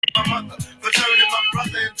mother for turning my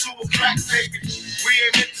brother into a crack baby. We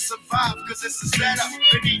ain't meant to survive because it's a setup.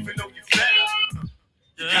 And even though you're fed up,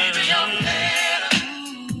 you got to know better.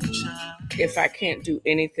 If I can't do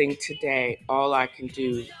anything today, all I can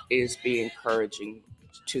do is be encouraging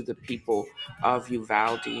to the people of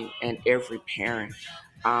Uvalde and every parent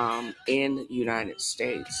in the United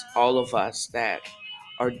States, all of us that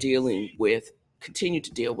are continue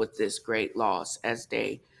to deal with this great loss as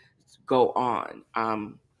they go on.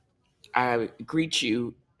 I greet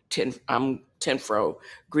you, I'm TNFro,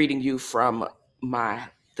 greeting you from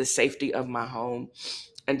the safety of my home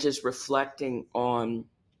and just reflecting on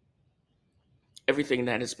everything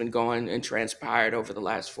that has been going and transpired over the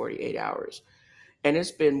last 48 hours. And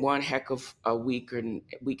it's been one heck of a week and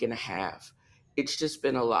a half. It's just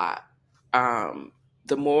been a lot.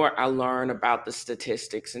 The more I learn about the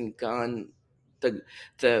statistics and the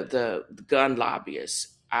the gun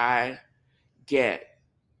lobbyists, I get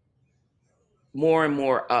more and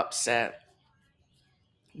more upset.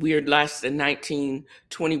 We are less than 19,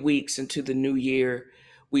 20 weeks into the new year.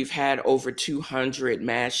 We've had over 200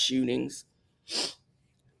 mass shootings,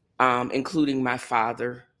 including my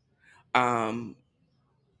father. Um,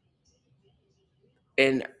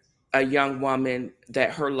 and a young woman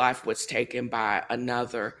that her life was taken by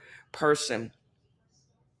another person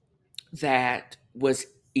that was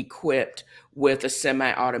equipped with a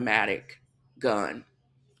semi-automatic gun.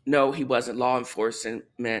 No, he wasn't law enforcement.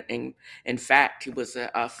 In fact, he was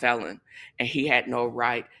a felon, and he had no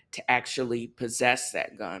right to actually possess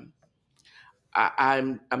that gun.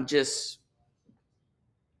 I'm just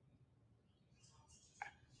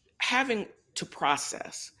having to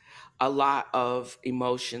process a lot of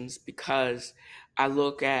emotions because I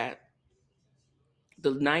look at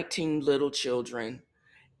the 19 little children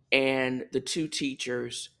and the two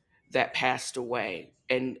teachers that passed away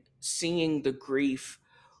and seeing the grief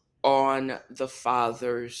on the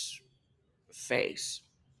father's face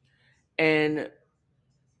and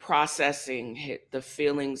processing the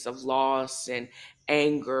feelings of loss and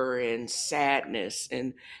anger and sadness.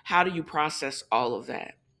 And how do you process all of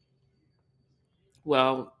that?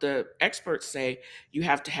 Well, the experts say you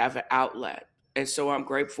have to have an outlet. And so I'm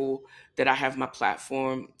grateful that I have my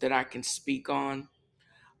platform that I can speak on,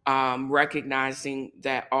 recognizing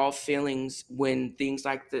that all feelings when things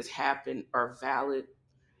like this happen are valid,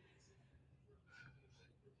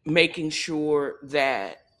 making sure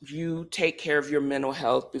that you take care of your mental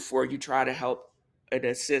health before you try to help and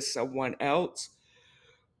assist someone else,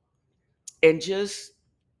 and just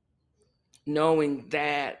knowing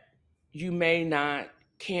that you may not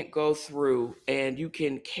can't go through and you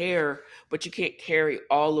can care, but you can't carry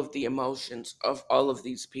all of the emotions of all of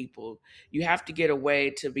these people. You have to get a way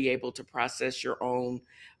to be able to process your own,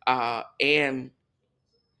 and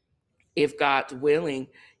if God's willing,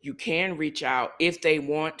 you can reach out if they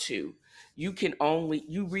want to.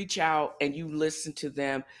 You reach out and you listen to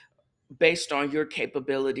them based on your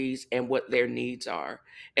capabilities and what their needs are.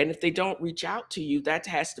 And if they don't reach out to you, that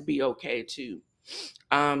has to be okay too.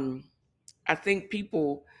 Um, I think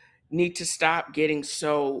people need to stop getting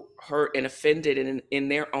so hurt and offended in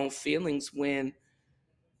their own feelings when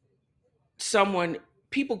someone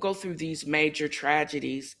people go through these major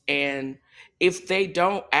tragedies, and if they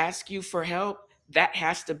don't ask you for help, that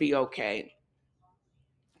has to be okay.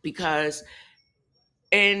 Because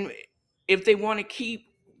and if they want to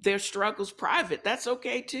keep their struggles private, that's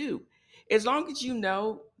okay too. As long as you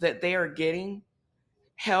know that they are getting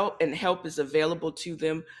help and help is available to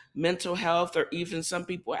them, mental health, or even some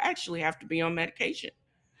people actually have to be on medication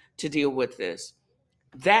to deal with this.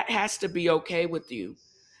 That has to be okay with you.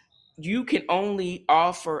 You can only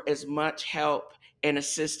offer as much help and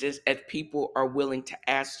assistance as people are willing to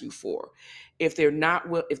ask you for. If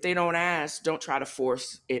they don't ask, don't try to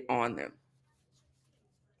force it on them.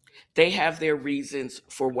 They have their reasons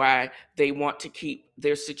for why they want to keep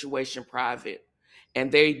their situation private,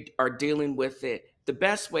 and they are dealing with it the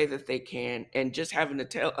best way that they can. And just having to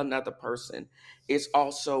tell another person is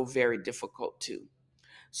also very difficult too.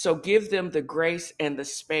 So give them the grace and the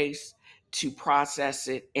space to process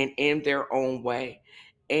it and in their own way,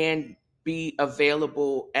 and be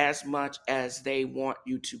available as much as they want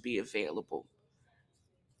you to be available.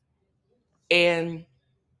 And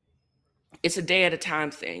it's a day at a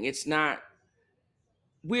time thing. It's not,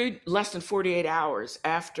 we're less than 48 hours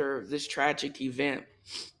after this tragic event.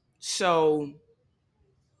 So,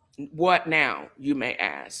 what now, you may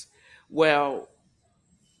ask? Well,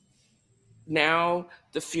 now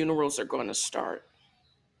the funerals are going to start.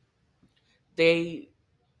 They,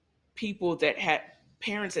 people that had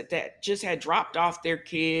parents that just had dropped off their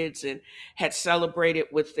kids and had celebrated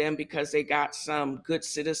with them because they got some good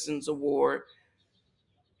citizens award.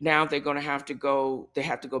 Now they're going to have to go, they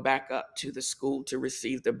have to go back up to the school to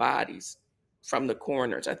receive the bodies from the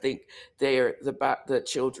coroners. I think the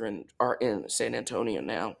children are in San Antonio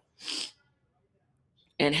now,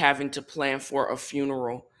 and having to plan for a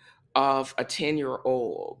funeral of a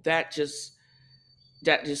 10-year-old. That just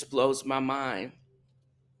blows my mind.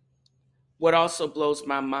 What also blows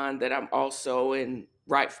my mind that I'm also in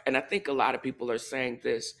right, and I think a lot of people are saying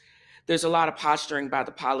this, there's a lot of posturing by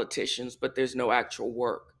the politicians, but there's no actual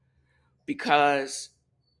work. Because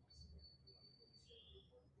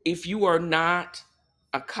if you are not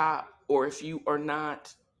a cop, or if you are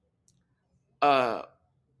not a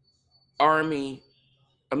army,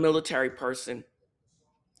 a military person,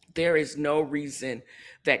 there is no reason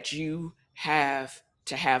that you have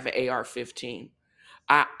to have an AR-15.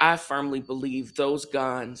 I firmly believe those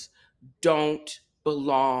guns don't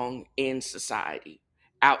belong in society,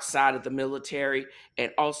 outside of the military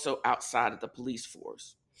and also outside of the police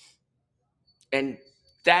force. And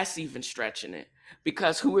that's even stretching it,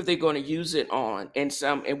 because who are they going to use it on? And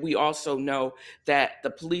we also know that the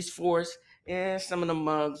police force, some of the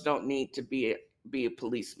mugs don't need to be a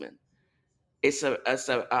policeman. It's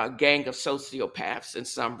a gang of sociopaths in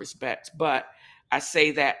some respects. But I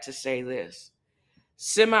say that to say this: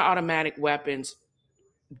 semi-automatic weapons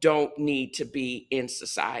don't need to be in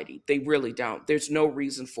society. They really don't. There's no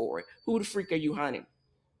reason for it. Who the freak are you hunting?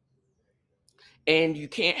 And you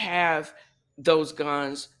can't have those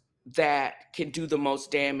guns that can do the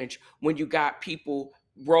most damage when you got people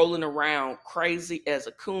rolling around crazy as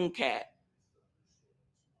a coon cat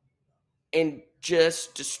and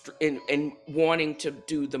and wanting to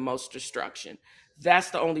do the most destruction. That's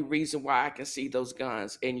the only reason why I can see those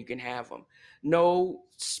guns and you can have them. No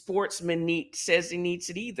sportsman says he needs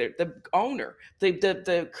it either. The owner,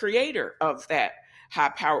 the creator of that high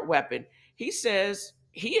powered weapon, he says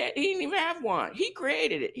he didn't even have one. He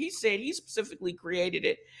created it. He said he specifically created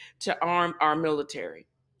it to arm our military.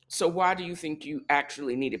 So why do you think you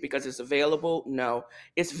actually need it? Because it's available? No.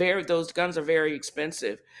 Those guns are very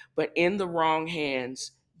expensive, but in the wrong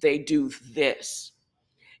hands, they do this.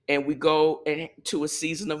 And we go into a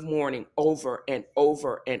season of mourning over and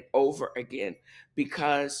over and over again,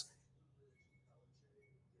 because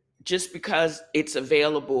just because it's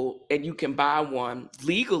available and you can buy one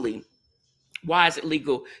legally, why is it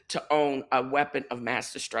legal to own a weapon of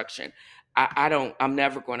mass destruction? I'm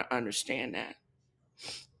never going to understand that.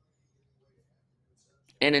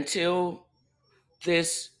 And until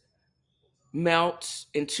this melts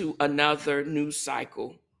into another news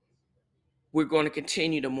cycle, we're going to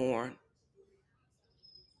continue to mourn.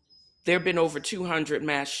 There have been over 200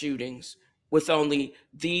 mass shootings with only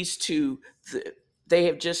these two. They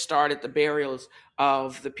have just started the burials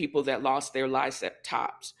of the people that lost their lives at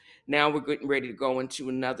Tops. Now we're getting ready to go into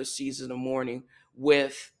another season of mourning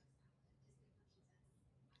with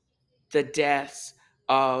the deaths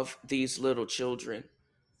of these little children.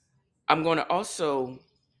 I'm going to also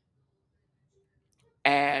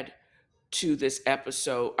add to this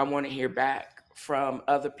episode, I want to hear back from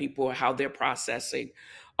other people how they're processing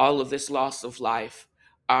all of this loss of life.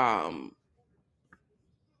 It'll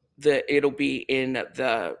be in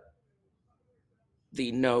the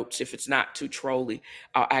notes. If it's not too trolly,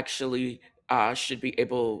 I'll actually should be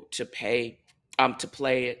able to play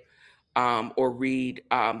it or read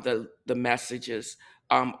the messages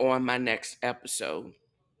on my next episode.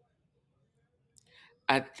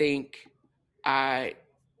 I think I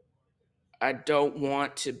I don't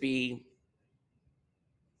want to be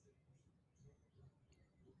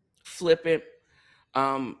flippant,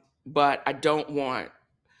 but I don't want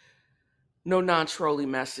no non-trolly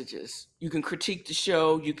messages. You can critique the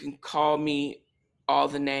show, you can call me all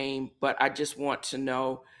the name, but I just want to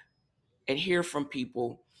know and hear from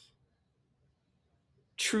people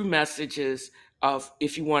true messages of,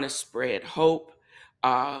 if you want to spread hope,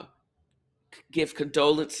 uh, give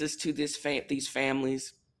condolences to these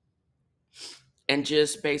families, and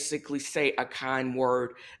just basically say a kind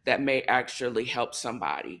word that may actually help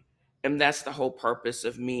somebody. And that's the whole purpose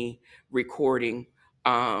of me recording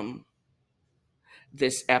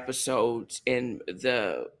this episodes and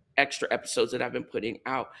the extra episodes that I've been putting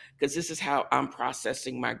out, because this is how I'm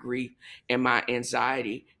processing my grief and my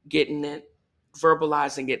anxiety, getting it,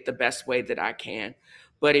 verbalizing it the best way that I can.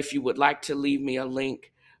 But if you would like to leave me a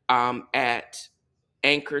link at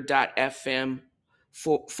anchor.fm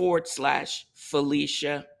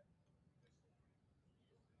 /Felicia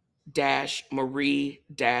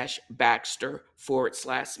Marie-Baxter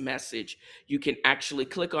 /message. You can actually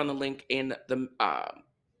click on the link in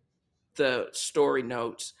the story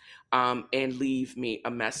notes and leave me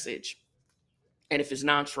a message. And if it's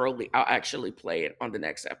non-trolly, I'll actually play it on the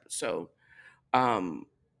next episode. Um,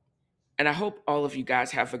 and I hope all of you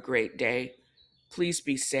guys have a great day. Please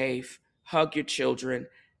be safe. Hug your children.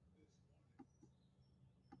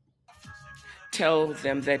 Tell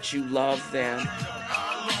them that you love them.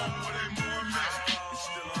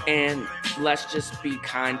 And let's just be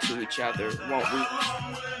kind to each other, won't we?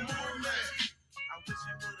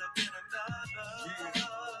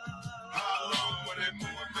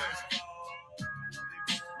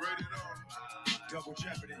 Double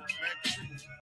jeopardy.